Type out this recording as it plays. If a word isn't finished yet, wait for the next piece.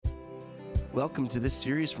Welcome to this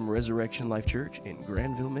series from Resurrection Life Church in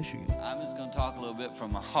Granville, Michigan. I'm just going to talk a little bit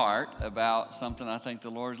from my heart about something I think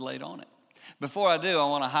the Lord's laid on it. Before I do, I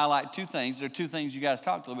want to highlight two things. There are two things you guys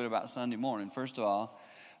talked a little bit about Sunday morning. First of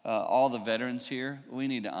all the veterans here, we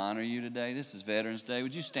need to honor you today. This is Veterans Day.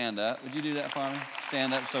 Would you stand up? Would you do that for me?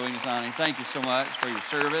 Stand up so we can honor you. Thank you so much for your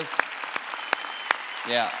service.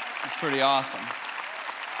 Yeah, it's pretty awesome.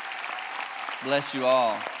 Bless you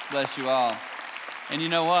all. Bless you all. And you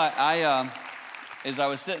know what? As I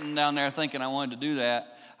was sitting down there thinking I wanted to do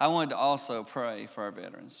that, I wanted to also pray for our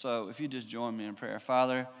veterans. So if you just join me in prayer.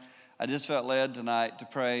 Father, I just felt led tonight to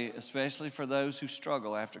pray, especially for those who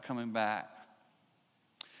struggle after coming back.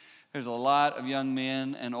 There's a lot of young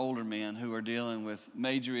men and older men who are dealing with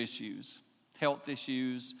major issues, health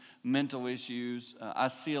issues, mental issues. I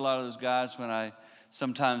see a lot of those guys when I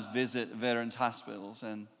sometimes visit veterans hospitals,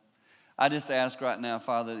 and I just ask right now,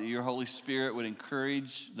 Father, that your Holy Spirit would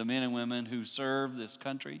encourage the men and women who serve this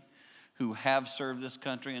country, who have served this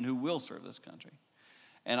country, and who will serve this country.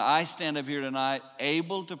 And I stand up here tonight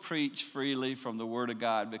able to preach freely from the Word of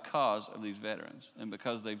God because of these veterans and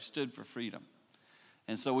because they've stood for freedom.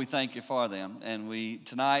 And so we thank you for them. And we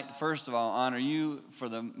tonight, first of all, honor you for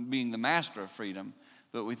them being the master of freedom,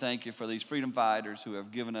 but we thank you for these freedom fighters who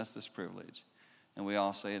have given us this privilege. And we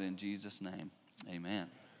all say it in Jesus' name. Amen.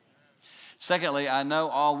 Secondly, I know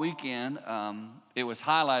all weekend it was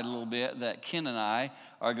highlighted a little bit that Ken and I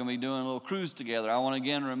are going to be doing a little cruise together. I want to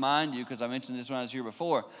again remind you, because I mentioned this when I was here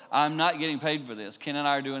before, I'm not getting paid for this. Ken and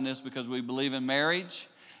I are doing this because we believe in marriage,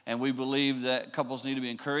 and we believe that couples need to be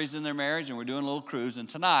encouraged in their marriage, and we're doing a little cruise. And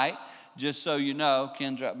tonight, just so you know,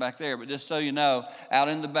 Ken's right back there, but just so you know, out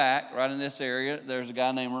in the back, right in this area, there's a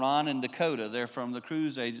guy named Ron and Dakota. They're from the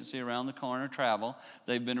cruise agency around the corner, Travel.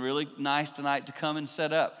 They've been really nice tonight to come and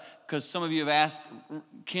set up, because some of you have asked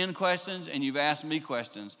Ken questions and you've asked me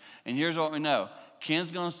questions. And here's what we know.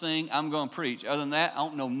 Ken's going to sing, I'm going to preach. Other than that, I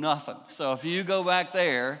don't know nothing. So if you go back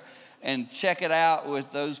there and check it out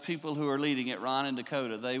with those people who are leading it, Ron and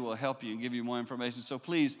Dakota, they will help you and give you more information. So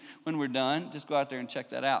please, when we're done, just go out there and check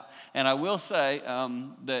that out. And I will say that,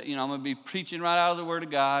 I'm going to be preaching right out of the Word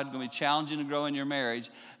of God, going to be challenging to grow in your marriage.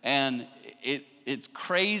 And it's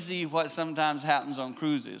crazy what sometimes happens on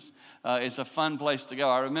cruises. It's a fun place to go.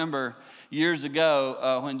 I remember years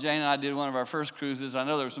ago when Jane and I did one of our first cruises, I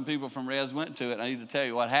know there were some people from Res went to it, and I need to tell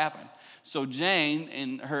you what happened. So Jane,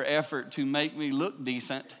 in her effort to make me look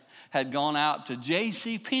decent, had gone out to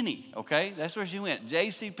JCPenney, okay? That's where she went,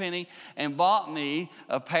 JCPenney, and bought me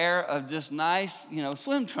a pair of just nice,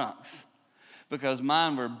 swim trunks. Because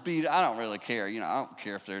mine were beat, I don't really care. I don't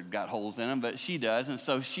care if they've got holes in them, but she does. And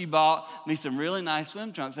so she bought me some really nice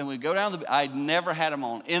swim trunks. And we go down I'd never had them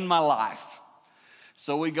on in my life.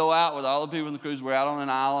 So we go out with all the people in the cruise. We're out on an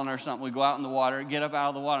island or something. We go out in the water, get up out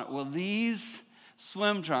of the water. Well, these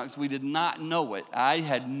swim trunks, we did not know it. I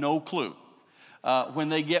had no clue. When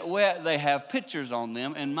they get wet, they have pictures on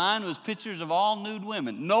them. And mine was pictures of all nude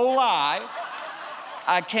women. No lie.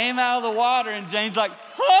 I came out of the water and Jane's like,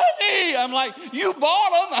 honey, I'm like, you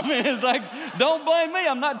bought them. It's like, don't blame me.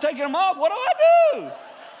 I'm not taking them off. What do I do?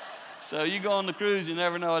 So you go on the cruise, you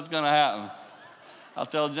never know what's going to happen. I'll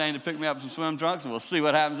tell Jane to pick me up some swim trunks and we'll see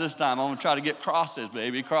what happens this time. I'm going to try to get crosses,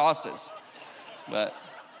 baby, crosses. But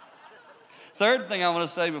third thing I want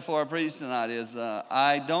to say before I preach tonight is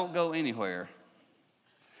I don't go anywhere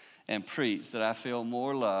and preach that I feel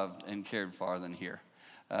more loved and cared for than here.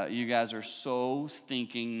 You guys are so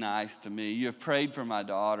stinking nice to me. You have prayed for my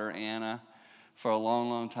daughter, Anna, for a long,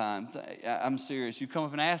 long time. I'm serious. You come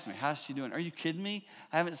up and ask me, how's she doing? Are you kidding me?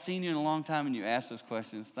 I haven't seen you in a long time, and you ask those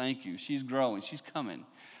questions. Thank you. She's growing. She's coming.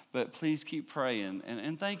 But please keep praying.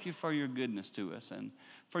 And thank you for your goodness to us and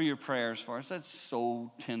for your prayers for us. That's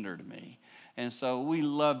so tender to me. And so we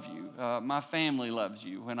love you. My family loves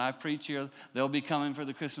you. When I preach here, they'll be coming for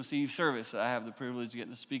the Christmas Eve service that I have the privilege of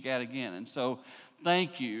getting to speak at again. And so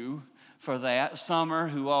thank you for that. Summer,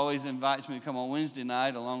 who always invites me to come on Wednesday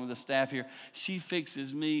night along with the staff here, she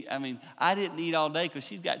fixes me. I didn't eat all day because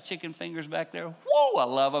she's got chicken fingers back there. Whoa, I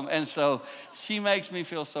love them. And so she makes me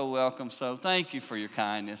feel so welcome. So thank you for your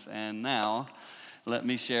kindness. And now let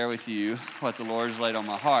me share with you what the Lord has laid on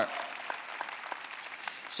my heart.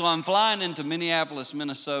 So I'm flying into Minneapolis,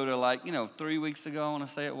 Minnesota, 3 weeks ago, I want to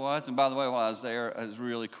say it was. And by the way, while I was there, it was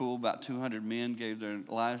really cool. About 200 men gave their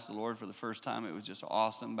lives to the Lord for the first time. It was just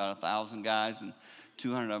awesome. About 1,000 guys, and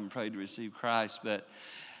 200 of them prayed to receive Christ. But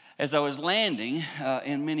as I was landing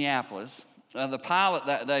in Minneapolis, the pilot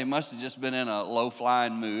that day must have just been in a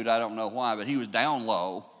low-flying mood. I don't know why, but he was down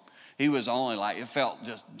low. He was only like, it felt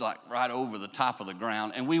just like right over the top of the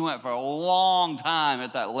ground. And we went for a long time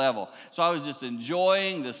at that level. So I was just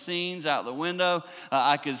enjoying the scenes out the window.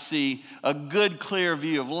 I could see a good clear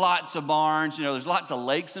view of lots of barns. You know, there's lots of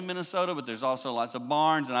lakes in Minnesota, but there's also lots of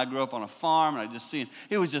barns. And I grew up on a farm, and I just seen,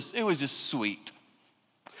 it was just sweet.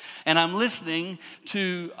 And I'm listening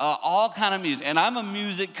to all kind of music. And I'm a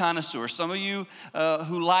music connoisseur. Some of you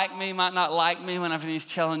who like me might not like me when I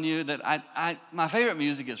finish telling you that my favorite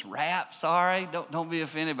music is rap. Sorry, don't be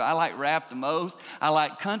offended, but I like rap the most. I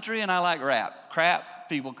like country and I like rap. Crap,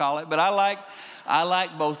 people call it. But I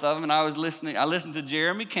like both of them. And I listened to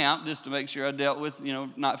Jeremy Camp just to make sure I dealt with,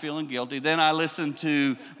 not feeling guilty. Then I listened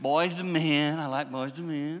to Boys to Men. I like Boys to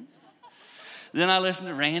Men. Then I listened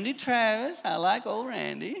to Randy Travis. I like old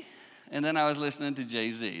Randy. And then I was listening to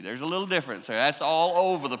Jay-Z. There's a little difference there. That's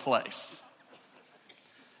all over the place.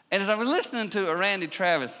 And as I was listening to a Randy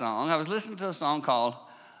Travis song, I was listening to a song called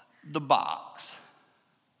The Box.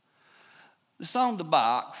 The song The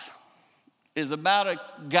Box is about a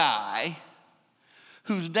guy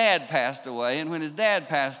whose dad passed away. And when his dad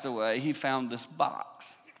passed away, he found this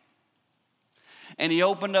box. And he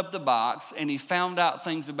opened up the box and he found out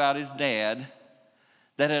things about his dad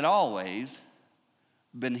that had always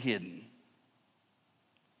been hidden.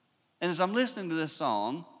 And as I'm listening to this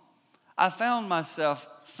song, I found myself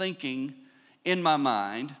thinking in my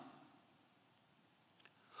mind,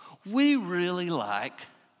 we really like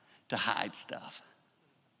to hide stuff.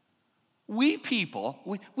 We people,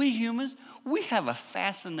 we humans, we have a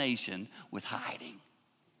fascination with hiding.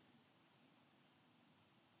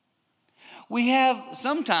 We have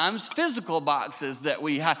sometimes physical boxes that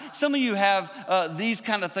we have. Some of you have these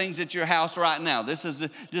kind of things at your house right now. This is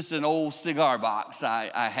just an old cigar box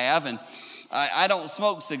I have. And I don't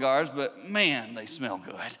smoke cigars, but man, they smell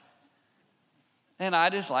good. And I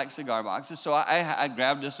just like cigar boxes. So I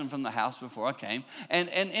grabbed this one from the house before I came. And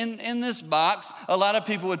in this box, a lot of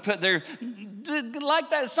people would put their, like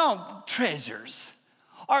that song, treasures,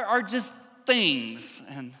 or just things.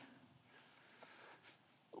 And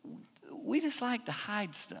we just like to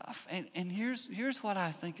hide stuff. And here's what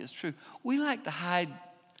I think is true. We like to hide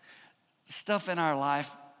stuff in our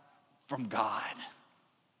life from God.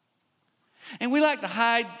 And we like to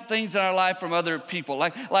hide things in our life from other people.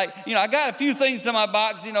 Like I got a few things in my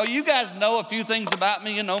box. You guys know a few things about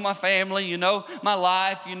me. My family, my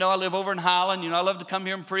life. I live over in Highland. I love to come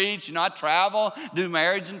here and preach. I travel, do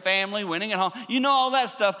marriage and family, winning at home. All that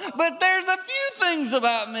stuff. But there's a few things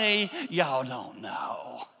about me y'all don't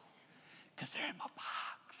know. Because they're in my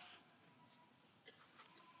box.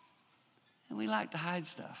 And we like to hide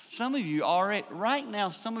stuff. Some of you already, right now,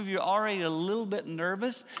 some of you are already a little bit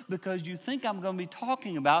nervous because you think I'm going to be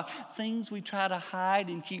talking about things we try to hide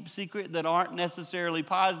and keep secret that aren't necessarily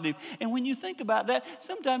positive. And when you think about that,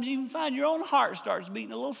 sometimes you even find your own heart starts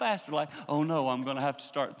beating a little faster, like, oh no, I'm going to have to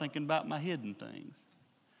start thinking about my hidden things.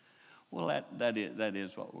 Well, that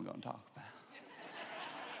is what we're going to talk about.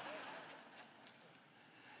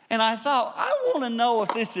 And I thought, I want to know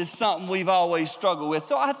if this is something we've always struggled with.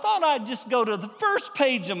 So I thought I'd just go to the first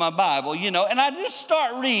page of my Bible, and I'd just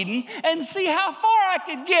start reading and see how far I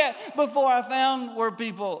could get before I found where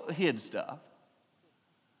people hid stuff.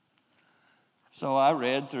 So I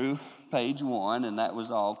read through page 1, and that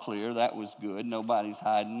was all clear. That was good. Nobody's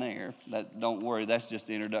hiding there. Don't worry, that's just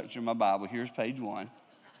the introduction of my Bible. Here's page 1.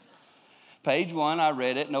 Page 1, I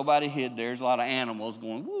read it. Nobody hid there. There's a lot of animals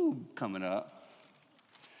going, woo, coming up.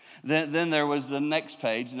 Then there was the next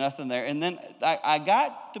page, nothing there. And then I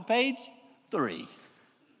got to page 3.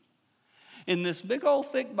 In this big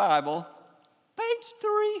old thick Bible, page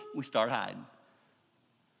 3, we start hiding.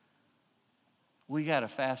 We got a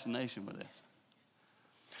fascination with this.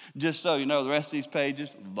 Just so you know, the rest of these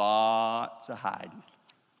pages, lots of hiding.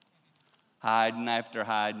 Hiding after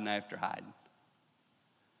hiding after hiding.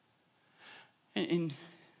 And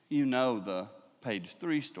the page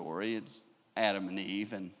 3 story, it's Adam and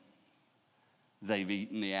Eve, and they've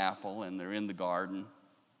eaten the apple, and they're in the garden.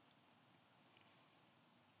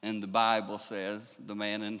 And the Bible says the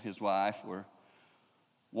man and his wife were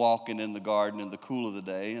walking in the garden in the cool of the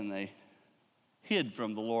day, and they hid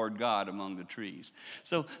from the Lord God among the trees.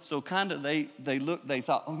 So kind of they looked, they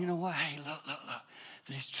thought, oh, you know what? Hey, look.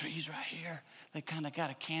 These trees right here, they kind of got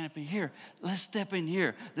a canopy here. Let's step in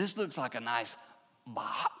here. This looks like a nice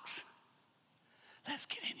box. Let's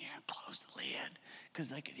get in here and close the lid because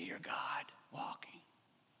they could hear God walking.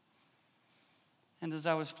 And as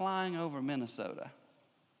I was flying over Minnesota,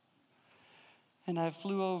 and I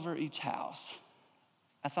flew over each house,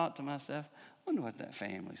 I thought to myself, I wonder what that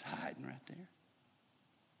family's hiding right there.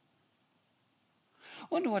 I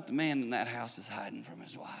wonder what the man in that house is hiding from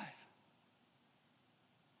his wife.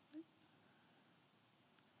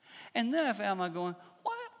 And then I found myself going,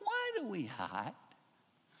 why do we hide?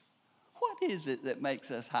 What is it that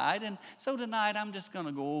makes us hide? And so tonight I'm just going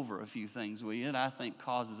to go over a few things with you that I think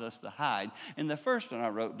causes us to hide. And the first one I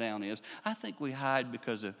wrote down is, I think we hide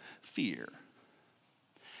because of fear.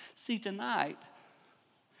 See, tonight,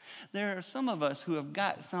 there are some of us who have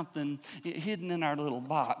got something hidden in our little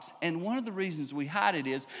box. And one of the reasons we hide it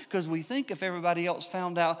is because we think if everybody else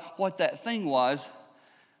found out what that thing was,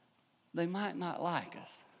 they might not like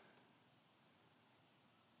us.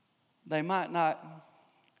 They might not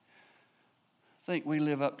think we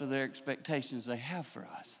live up to their expectations they have for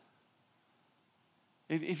us.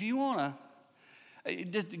 If you want to,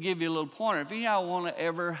 just to give you a little pointer, if y'all want to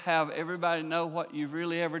ever have everybody know what you've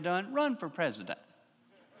really ever done, run for president.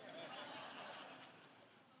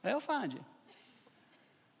 They'll find you.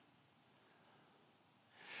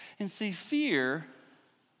 And see, fear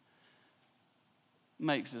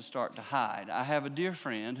makes us start to hide. I have a dear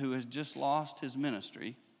friend who has just lost his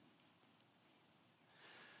ministry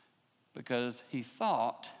because he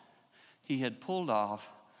thought he had pulled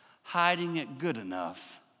off hiding it good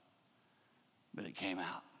enough, but it came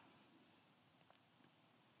out.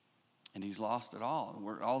 And he's lost it all.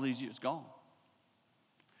 All these years gone.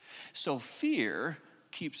 So fear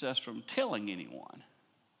keeps us from telling anyone.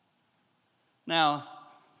 Now,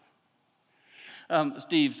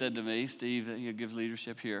 Steve said to me, he gives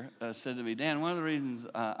leadership here, said to me, Dan, one of the reasons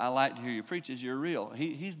I like to hear you preach is you're real.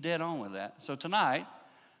 He's dead on with that. So tonight,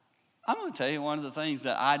 I'm going to tell you one of the things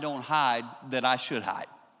that I don't hide that I should hide.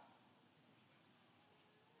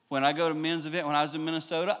 When I go to men's event, when I was in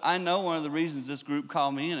Minnesota, I know one of the reasons this group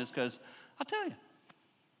called me in is because, I'll tell you.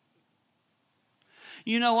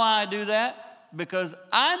 You know why I do that? Because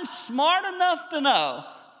I'm smart enough to know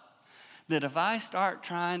that if I start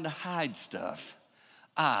trying to hide stuff,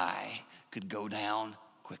 I could go down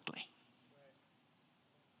quickly.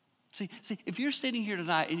 See, if you're sitting here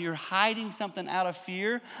tonight and you're hiding something out of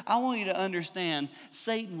fear, I want you to understand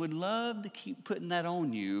Satan would love to keep putting that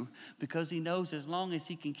on you because he knows as long as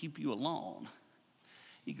he can keep you alone,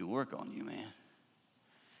 he can work on you, man.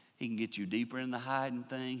 He can get you deeper in the hiding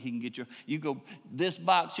thing. He can get you go, this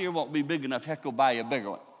box here won't be big enough. Heck, go buy you a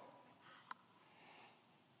bigger one.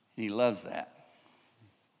 He loves that.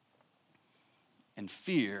 And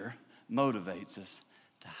fear motivates us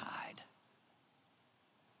to hide.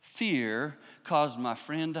 Fear caused my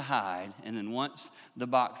friend to hide, and then once the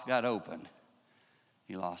box got opened,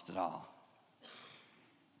 he lost it all.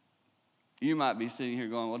 You might be sitting here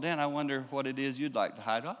going, well, Dan, I wonder what it is you'd like to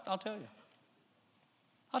hide. I'll tell you.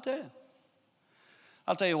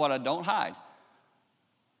 I'll tell you what I don't hide.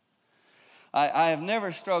 I have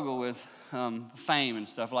never struggled with fame and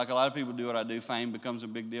stuff. Like a lot of people do what I do. Fame becomes a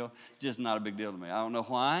big deal. It's just not a big deal to me. I don't know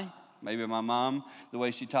why. Maybe my mom, the way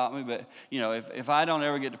she taught me. But, if I don't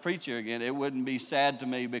ever get to preach here again, it wouldn't be sad to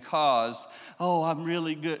me because, I'm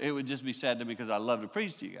really good. It would just be sad to me because I love to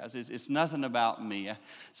preach to you guys. It's nothing about me.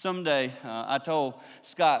 Someday, I told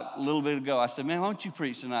Scott a little bit ago, I said, man, why don't you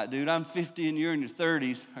preach tonight, dude? I'm 50 and you're in your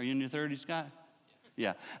 30s. Are you in your 30s, Scott?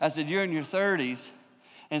 Yeah. I said, you're in your 30s.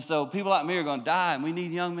 And so people like me are going to die, and we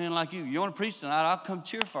need young men like you. You want to preach tonight? I'll come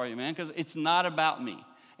cheer for you, man, because it's not about me.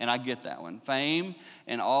 And I get that one. Fame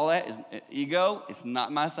and all that is ego. It's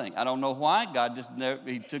not my thing. I don't know why. God just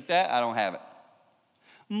he took that. I don't have it.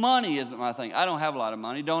 Money isn't my thing. I don't have a lot of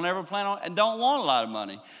money. Don't ever plan on and don't want a lot of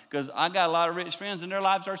money because I got a lot of rich friends and their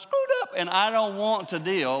lives are screwed up, and I don't want to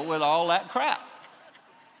deal with all that crap.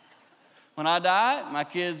 When I die, my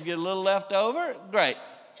kids get a little left over. Great,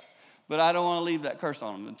 but I don't want to leave that curse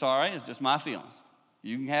on them. It's all right. It's just my feelings.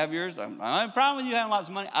 You can have yours. I don't have a problem with you having lots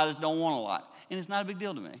of money. I just don't want a lot. And it's not a big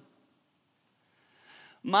deal to me.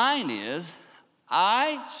 Mine is,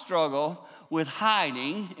 I struggle with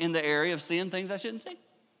hiding in the area of seeing things I shouldn't see.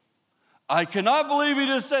 I cannot believe he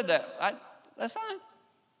just said that. That's fine.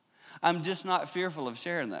 I'm just not fearful of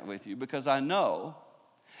sharing that with you because I know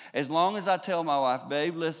as long as I tell my wife,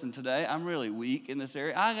 babe, listen, today I'm really weak in this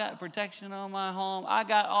area. I got protection on my home. I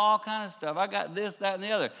got all kind of stuff. I got this, that, and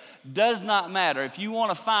the other. Does not matter. If you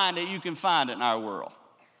want to find it, you can find it in our world.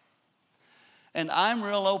 And I'm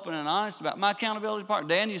real open and honest about my accountability part.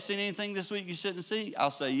 Dan, you seen anything this week you shouldn't see? I'll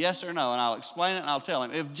say yes or no, and I'll explain it, and I'll tell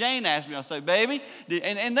him. If Jane asks me, I'll say, baby,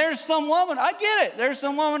 and there's some woman, I get it. There's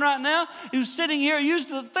some woman right now who's sitting here, used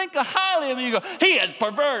to think highly of me. You go, he is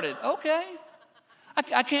perverted. Okay.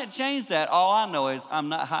 I can't change that. All I know is I'm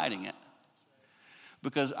not hiding it.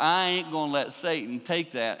 Because I ain't going to let Satan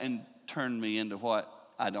take that and turn me into what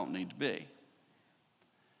I don't need to be.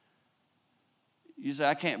 You say,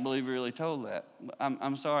 I can't believe you really told that.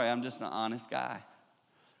 I'm sorry, I'm just an honest guy.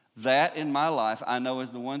 That in my life, I know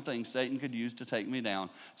is the one thing Satan could use to take me down.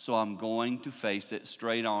 So I'm going to face it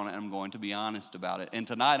straight on, and I'm going to be honest about it. And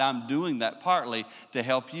tonight I'm doing that partly to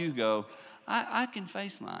help you go, I can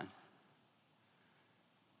face mine.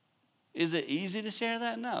 Is it easy to share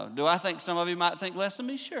that? No. Do I think some of you might think less of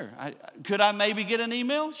me? Sure. Could I maybe get an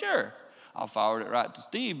email? Sure. I'll forward it right to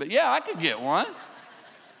Steve, but yeah, I could get one.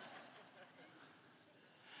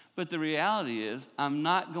 But the reality is, I'm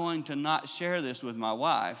not going to not share this with my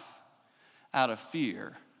wife out of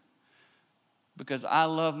fear, because I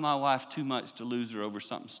love my wife too much to lose her over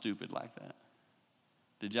something stupid like that.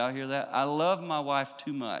 Did y'all hear that? I love my wife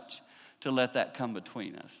too much to let that come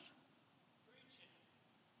between us.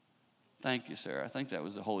 Thank you, Sarah. I think that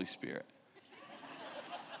was the Holy Spirit.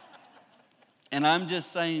 And I'm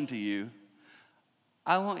just saying to you,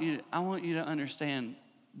 I want you to understand,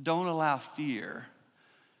 don't allow fear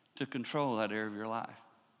to control that area of your life.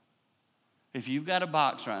 If you've got a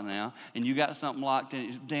box right now and you got something locked in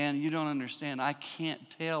it, Dan, you don't understand. I can't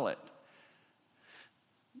tell it.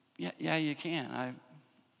 Yeah, you can.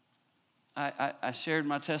 I shared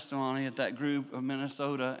my testimony at that group of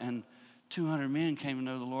Minnesota, and 200 men came to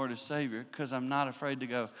know the Lord as Savior because I'm not afraid to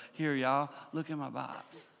go, here, y'all, look in my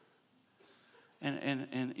box.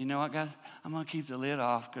 And you know what, guys? I'm going to keep the lid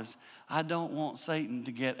off because I don't want Satan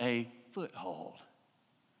to get a foothold.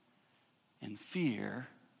 And fear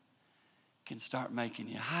can start making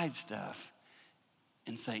you hide stuff,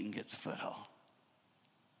 and Satan gets a foothold.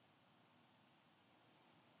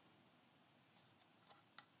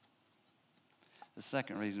 The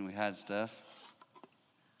second reason we hide stuff,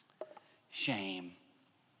 shame.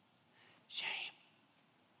 Shame.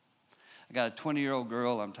 I got a 20-year-old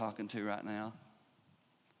girl I'm talking to right now.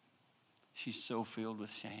 She's so filled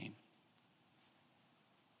with shame.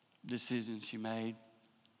 Decisions she made.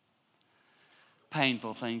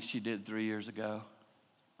 Painful things she did 3 years ago.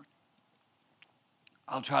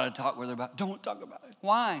 I'll try to talk with her about, don't talk about it.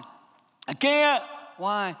 Why? I can't.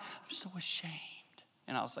 Why? I'm so ashamed.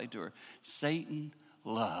 And I'll say to her, Satan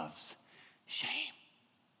loves shame.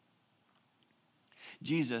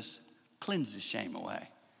 Jesus cleanses shame away.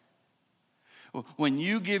 When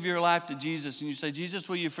you give your life to Jesus and you say, Jesus,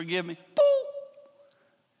 will you forgive me?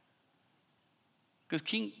 Because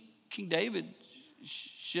King David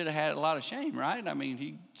should have had a lot of shame, right? I mean,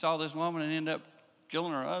 he saw this woman and ended up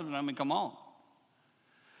killing her husband. I mean, come on.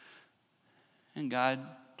 And God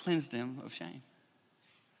cleansed him of shame.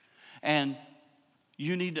 And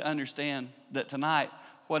you need to understand that tonight,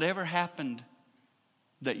 whatever happened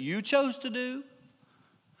that you chose to do,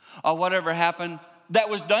 or whatever happened that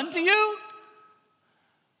was done to you,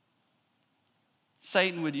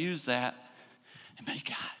 Satan would use that and make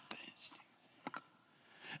God.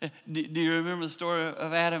 Do you remember the story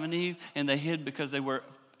of Adam and Eve? And they hid because they were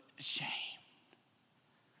ashamed.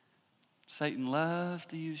 Satan loves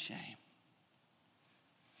to use shame.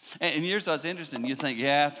 And here's what's interesting. You think,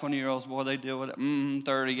 yeah, 20-year-olds, boy, they deal with it.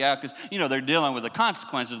 30, yeah, because, they're dealing with the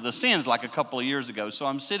consequences of the sins like a couple of years ago. So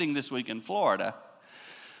I'm sitting this week in Florida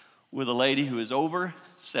with a lady who is over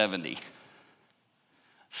 70.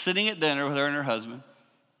 Sitting at dinner with her and her husband.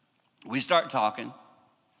 We start talking.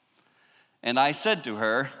 And I said to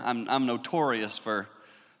her, I'm notorious for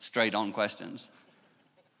straight-on questions.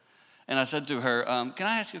 And I said to her, can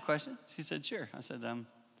I ask you a question? She said, sure. I said,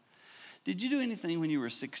 did you do anything when you were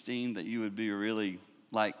 16 that you would be really,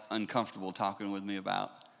 uncomfortable talking with me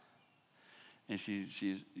about? And she's,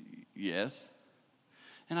 yes.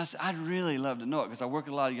 And I said, I'd really love to know it because I work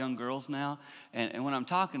with a lot of young girls now. And when I'm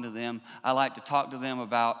talking to them, I like to talk to them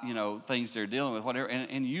about, things they're dealing with, whatever.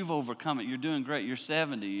 And you've overcome it. You're doing great. You're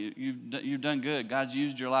 70. You've done good. God's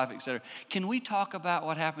used your life, et cetera. Can we talk about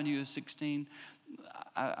what happened to you at 16?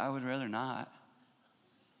 I would rather not.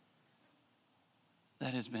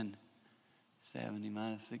 That has been 70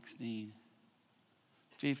 minus 16.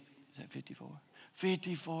 50, is that 54?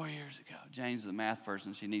 54 years ago. Jane's the math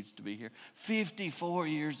person. She needs to be here. 54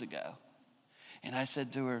 years ago. And I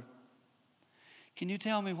said to her, can you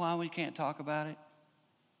tell me why we can't talk about it?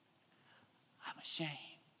 I'm ashamed.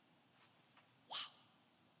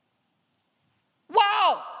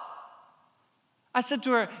 Wow. I said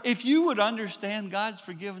to her, if you would understand God's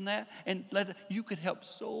forgiven that, and you could help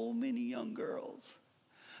so many young girls.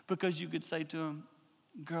 Because you could say to them,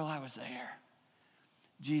 girl, I was there.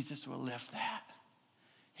 Jesus will lift that.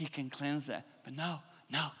 He can cleanse that. But no,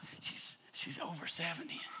 she's over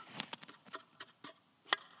 70.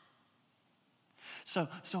 So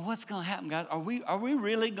what's going to happen, guys? Are we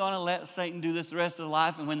really going to let Satan do this the rest of the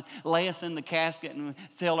life and when lay us in the casket and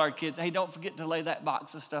tell our kids, hey, don't forget to lay that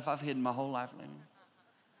box of stuff I've hidden my whole life in?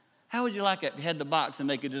 How would you like it if you had the box and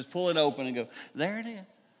they could just pull it open and go, there it is.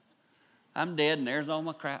 I'm dead and there's all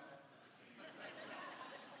my crap.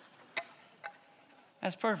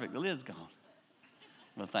 That's perfect. The lid's gone.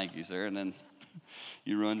 Well, thank you, sir. And then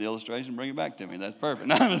you ruin the illustration, bring it back to me. That's perfect.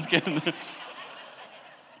 No, I'm just kidding.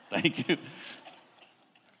 Thank you.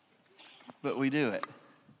 But we do it.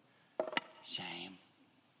 Shame.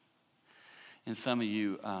 And some of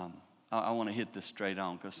you, I want to hit this straight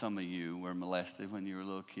on because some of you were molested when you were a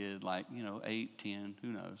little kid, like, 8, 10, who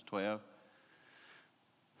knows, 12.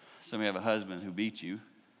 Some of you have a husband who beat you.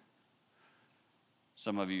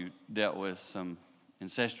 Some of you dealt with some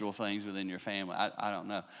ancestral things within your family. I don't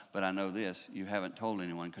know. But I know this. You haven't told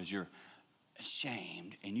anyone because you're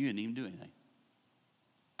ashamed and you didn't even do anything.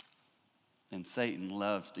 And Satan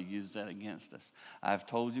loves to use that against us. I've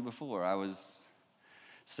told you before, I was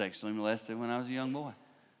sexually molested when I was a young boy.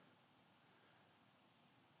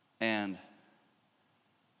 And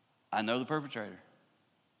I know the perpetrator.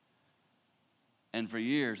 And for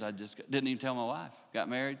years, I just didn't even tell my wife. Got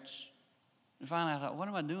married. And finally, I thought, what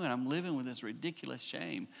am I doing? I'm living with this ridiculous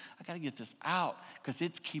shame. I got to get this out because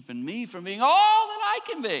it's keeping me from being all that I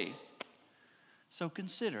can be. So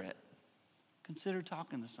consider it. Consider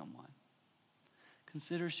talking to someone.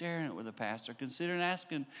 Consider sharing it with a pastor. Consider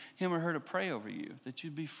asking him or her to pray over you, that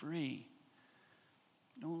you'd be free.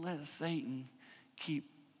 Don't let Satan keep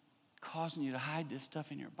causing you to hide this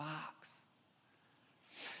stuff in your box.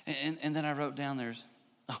 And then I wrote down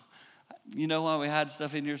you know why we hide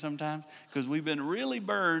stuff in here sometimes? Because we've been really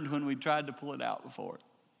burned when we tried to pull it out before.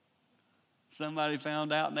 Somebody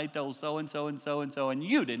found out and they told so-and-so and so-and-so, and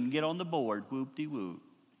you didn't get on the board. Whoop-de-whoop.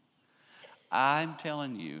 I'm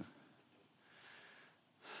telling you,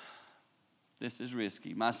 this is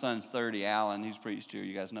risky. My son's 30, Alan. He's preached here.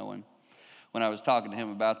 You guys know him. When I was talking to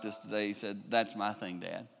him about this today, he said, that's my thing,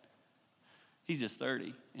 Dad. He's just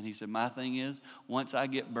 30. And he said, my thing is, once I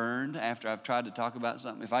get burned after I've tried to talk about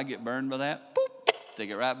something, if I get burned by that, boop, stick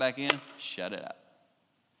it right back in, shut it up.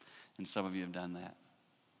 And some of you have done that.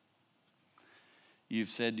 You've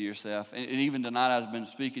said to yourself, and even tonight I've been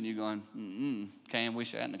speaking, you're going, Cam,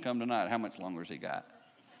 wish I hadn't come tonight. How much longer has he got?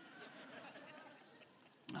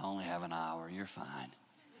 I only have an hour. You're fine.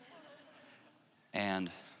 And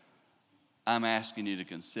I'm asking you to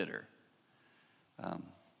consider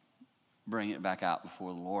bringing it back out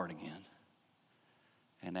before the Lord again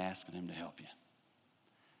and asking him to help you,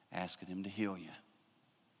 asking him to heal you.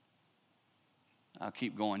 I'll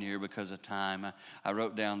keep going here because of time. I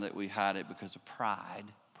wrote down that we hide it because of pride.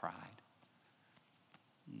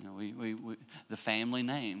 The family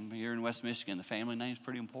name here in West Michigan, the family name is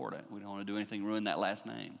pretty important. We don't want to do anything to ruin that last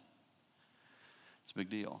name. It's a big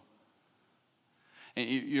deal. And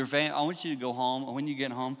I want you to go home. When you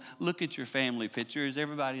get home, look at your family picture. Is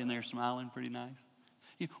everybody in there smiling pretty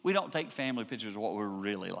nice? We don't take family pictures of what we're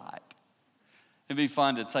really like. It'd be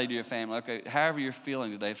fun to say to your family, okay, however you're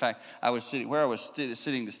feeling today. In fact, I was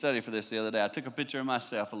sitting to study for this the other day. I took a picture of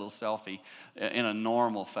myself, a little selfie, in a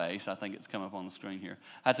normal face. I think it's come up on the screen here.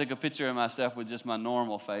 I took a picture of myself with just my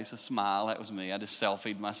normal face, a smile. That was me. I just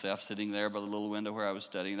selfied myself sitting there by the little window where I was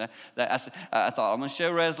studying. I thought, I'm going to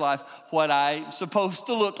show Res Life what I'm supposed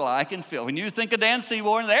to look like and feel. When you think of Dan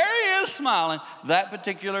Seaborn, there he is smiling. That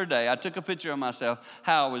particular day, I took a picture of myself,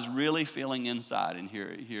 how I was really feeling inside. And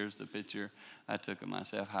here's the picture I took of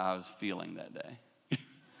myself, how I was feeling that day.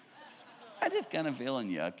 I just kind of feeling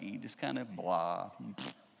yucky, just kind of blah,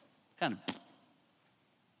 kind of.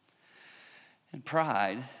 And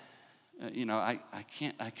pride, I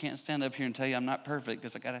can't stand up here and tell you I'm not perfect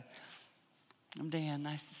because I'm Dan,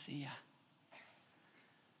 nice to see you.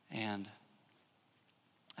 And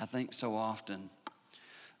I think so often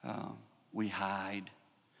we hide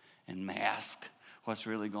and mask what's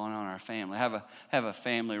really going on in our family. I have a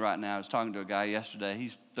family right now. I was talking to a guy yesterday.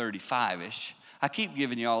 He's 35-ish. I keep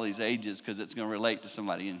giving you all these ages because it's going to relate to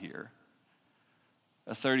somebody in here.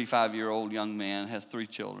 A 35-year-old young man has 3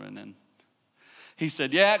 children. And he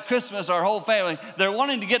said, at Christmas, our whole family, they're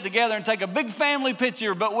wanting to get together and take a big family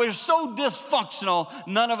picture, but we're so dysfunctional,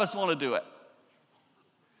 none of us want to do it.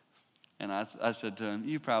 And I said to him,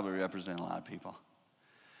 you probably represent a lot of people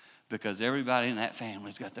because everybody in that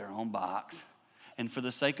family's got their own box. And for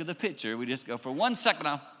the sake of the picture, we just go for 1 second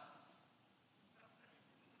now.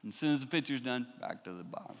 And as soon as the picture's done, back to the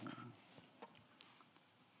box.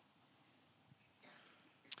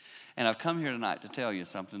 And I've come here tonight to tell you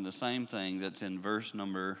something, the same thing that's in verse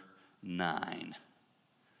number 9.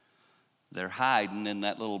 They're hiding in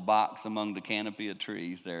that little box among the canopy of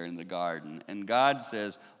trees there in the garden. And God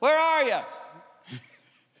says, where are you?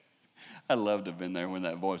 I'd love to have been there when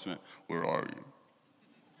that voice went, where are you?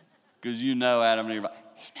 Because Adam and Eve are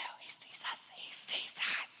like, he sees us, he sees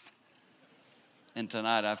us. And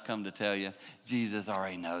tonight I've come to tell you, Jesus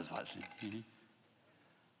already knows what's in you.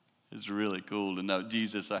 It's really cool to know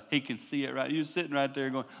Jesus. He can see it right. You're sitting right there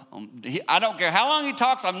going, I don't care how long he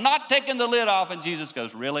talks, I'm not taking the lid off. And Jesus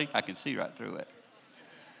goes, really? I can see right through it.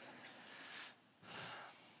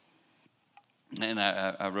 And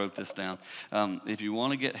I wrote this down. If you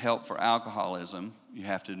want to get help for alcoholism, you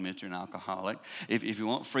have to admit you're an alcoholic. If you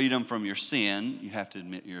want freedom from your sin, you have to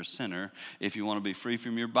admit you're a sinner. If you want to be free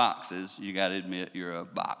from your boxes, you got to admit you're a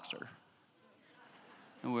boxer.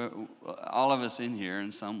 And all of us in here,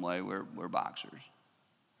 in some way, we're boxers.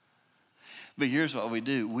 But here's what we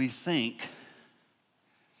do. We think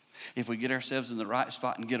if we get ourselves in the right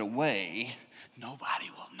spot and get away, nobody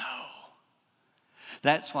will know.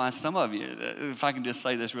 That's why some of you, if I can just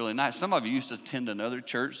say this really nice, some of you used to attend another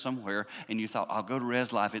church somewhere and you thought, I'll go to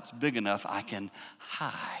Res Life. It's big enough I can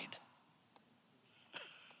hide.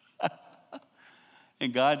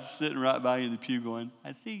 And God's sitting right by you in the pew going,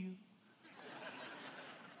 I see you.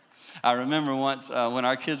 I remember once when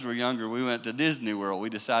our kids were younger, we went to Disney World. We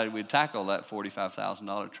decided we'd tackle that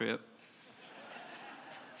 $45,000 trip.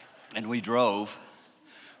 And we drove,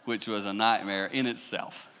 which was a nightmare in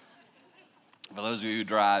itself. For those of you who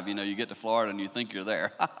drive, you get to Florida and you think you're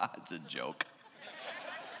there. It's a joke.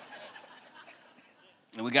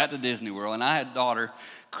 And we got to Disney World, and I had daughter,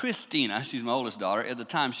 Christina. She's my oldest daughter. At the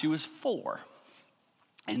time, she was 4.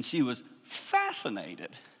 And she was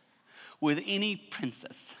fascinated with any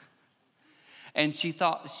princess. And she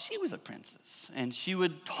thought she was a princess. And she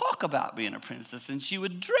would talk about being a princess. And she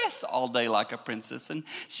would dress all day like a princess. And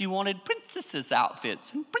she wanted princesses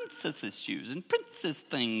outfits and princesses shoes and princess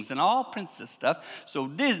things and all princess stuff. So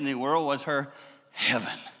Disney World was her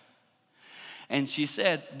heaven. And she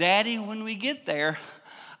said, Daddy, when we get there,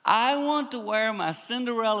 I want to wear my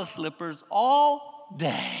Cinderella slippers all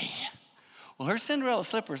day. Well, her Cinderella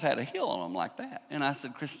slippers had a heel on them like that. And I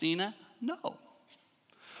said, Christina, no.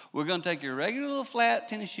 We're going to take your regular little flat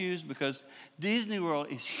tennis shoes because Disney World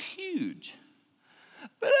is huge.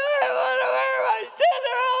 But I want to wear my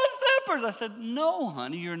Cinderella slippers. I said, no,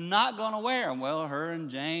 honey, you're not going to wear them. Well, her and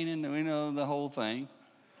Jane and the whole thing.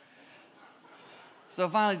 So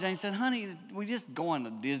finally Jane said, honey, we just going to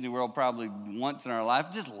Disney World probably once in our life.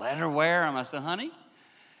 Just let her wear them. I said, honey,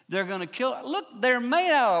 they're going to kill her. Look, they're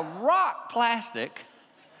made out of rock plastic.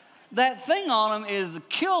 That thing on them is a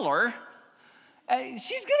killer.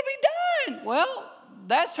 She's going to be done. Well,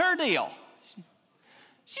 that's her deal.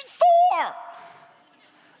 She's 4.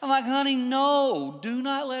 I'm like, honey, no, do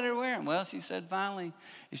not let her wear them. Well, she said finally,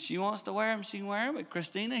 if she wants to wear them, she can wear them. But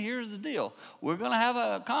Christina, here's the deal. We're going to have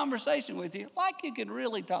a conversation with you like you could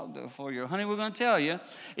really talk to a 4-year-old. Honey, we're going to tell you,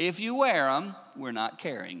 if you wear them, we're not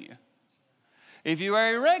carrying you. If you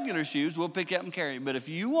wear your regular shoes, we'll pick you up and carry you. But if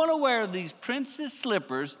you want to wear these princess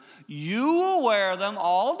slippers, you will wear them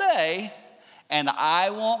all day, and I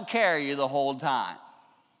won't carry you the whole time.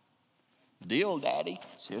 Deal, Daddy.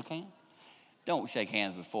 Shook hands. Don't shake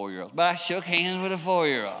hands with 4-year-olds. But I shook hands with a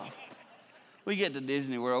 4-year-old. We get to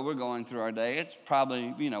Disney World. We're going through our day. It's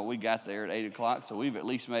probably, we got there at 8 o'clock, so we've at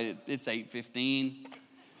least made it. It's 8:15.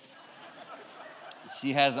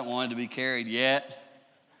 She hasn't wanted to be carried yet.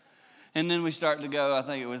 And then we start to go, I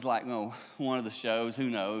think it was like one of the shows, who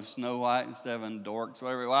knows, Snow White and 7 Dorks,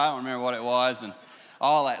 whatever. Well, I don't remember what it was and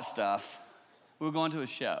all that stuff. We were going to a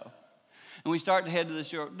show. And we start to head to the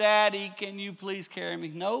show. Daddy, can you please carry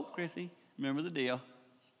me? No, Chrissy, remember the deal.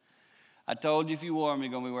 I told you if you wore them,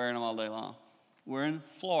 you're going to be wearing them all day long. We're in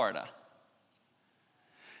Florida.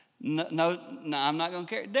 No, I'm not going to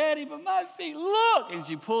carry it. Daddy, but my feet, look. And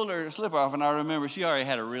she pulled her slipper off, and I remember she already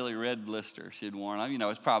had a really red blister she'd worn.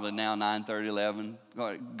 It's probably now 9:30, 11,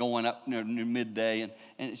 going up near midday.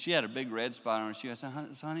 And she had a big red spot on her shoe. I said,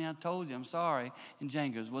 honey, I told you, I'm sorry. And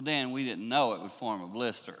Jane goes, well, Dan, we didn't know it would form a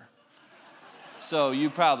blister. So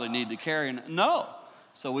you probably need to carry it. No.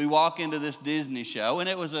 So we walk into this Disney show, and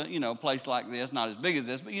it was a place like this, not as big as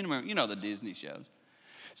this, but you know the Disney shows.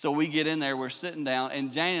 So we get in there, we're sitting down, and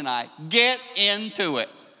Jane and I get into it.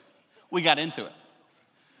 We got into it.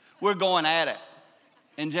 We're going at it.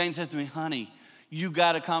 And Jane says to me, honey, you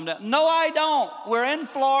got to calm down. No, I don't. We're in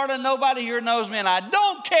Florida. Nobody here knows me, and I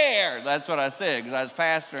don't care. That's what I said, because I was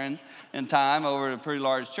pastoring in time over at a pretty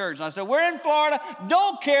large church. And I said, we're in Florida.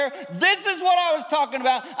 Don't care. This is what I was talking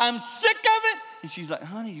about. I'm sick of it. And she's like,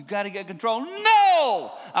 honey, you got to get control.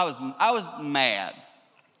 No! I was mad.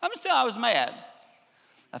 I was mad.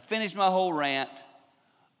 I finished my whole rant,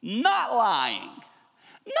 not lying.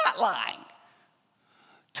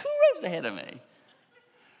 2 rows ahead of me,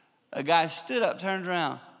 a guy stood up, turned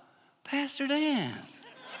around. Pastor Dan,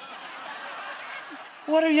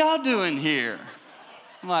 what are y'all doing here?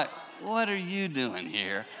 I'm like, what are you doing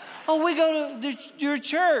here? Oh, we go to your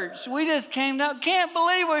church. We just came down. Can't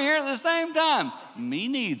believe we're here at the same time. Me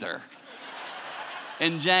neither.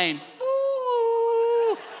 And Jane,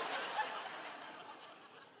 ooh.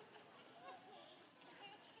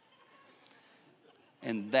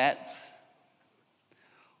 And that's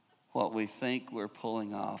what we think we're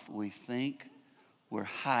pulling off. We think we're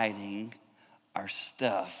hiding our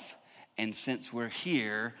stuff. And since we're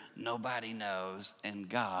here, nobody knows. And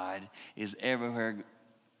God is everywhere,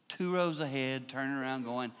 2 rows ahead, turning around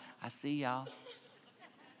going, I see y'all.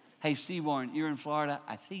 Hey, Seaborn, you're in Florida.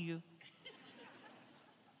 I see you.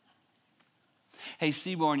 Hey,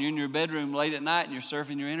 Seaborn, you're in your bedroom late at night and you're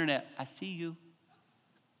surfing your internet. I see you.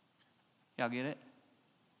 Y'all get it?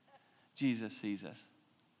 Jesus sees us.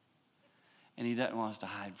 And he doesn't want us to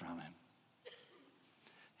hide from him.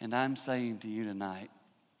 And I'm saying to you tonight,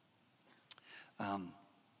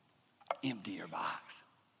 empty your box.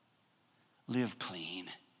 Live clean.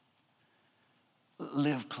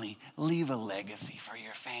 Live clean. Leave a legacy for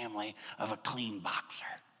your family of a clean boxer.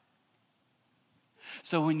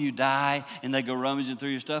 So when you die and they go rummaging through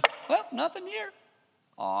your stuff, well, nothing here.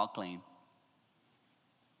 All clean.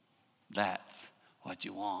 That's what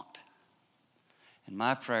you want. And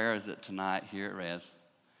my prayer is that tonight here at Res,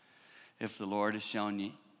 if the Lord has shown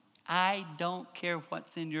you, I don't care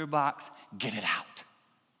what's in your box, get it out.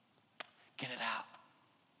 Get it out.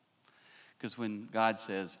 Because when God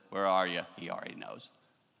says, where are you? He already knows.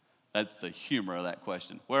 That's the humor of that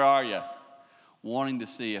question. Where are you? Wanting to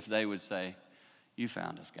see if they would say, you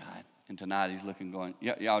found us, God. And tonight he's looking going,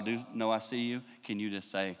 y'all do know I see you? Can you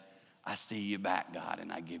just say, I see you back, God,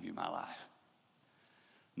 and I give you my life?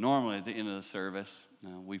 Normally at the end of the service,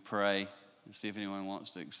 we pray and see if anyone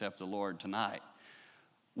wants to accept the Lord tonight.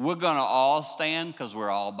 We're going to all stand because we're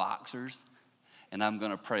all boxers. And I'm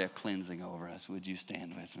going to pray a cleansing over us. Would you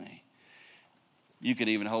stand with me? You could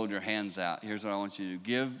even hold your hands out. Here's what I want you to do.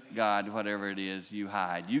 Give God whatever it is you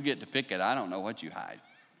hide. You get to pick it. I don't know what you hide.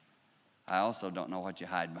 I also don't know what you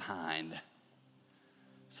hide behind.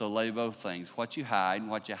 So lay both things. What you hide and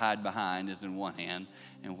what you hide behind is in one hand.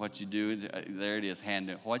 And what you do, there it is,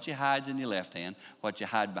 hand. What you hide's in your left hand. What you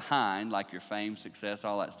hide behind, like your fame, success,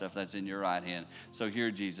 all that stuff, that's in your right hand. So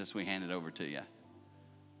here, Jesus, we hand it over to you.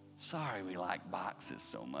 Sorry we like boxes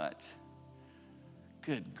so much.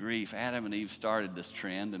 Good grief. Adam and Eve started this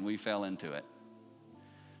trend and we fell into it.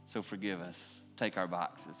 So forgive us. Take our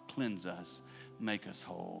boxes. Cleanse us. Make us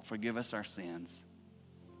whole. Forgive us our sins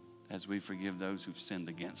as we forgive those who've sinned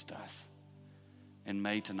against us. And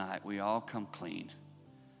may tonight we all come clean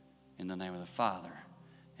in the name of the Father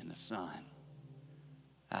and the Son,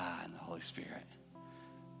 and the Holy Spirit.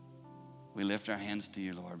 We lift our hands to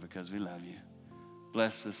you, Lord, because we love you.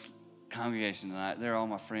 Bless this congregation tonight. They're all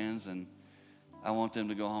my friends, and I want them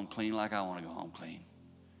to go home clean like I want to go home clean.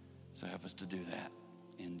 So help us to do that.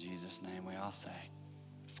 In Jesus' name we all say,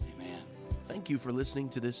 amen. Thank you for listening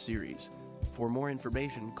to this series. For more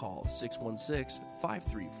information, call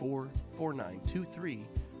 616-534-4923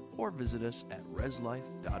 or visit us at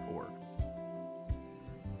reslife.org.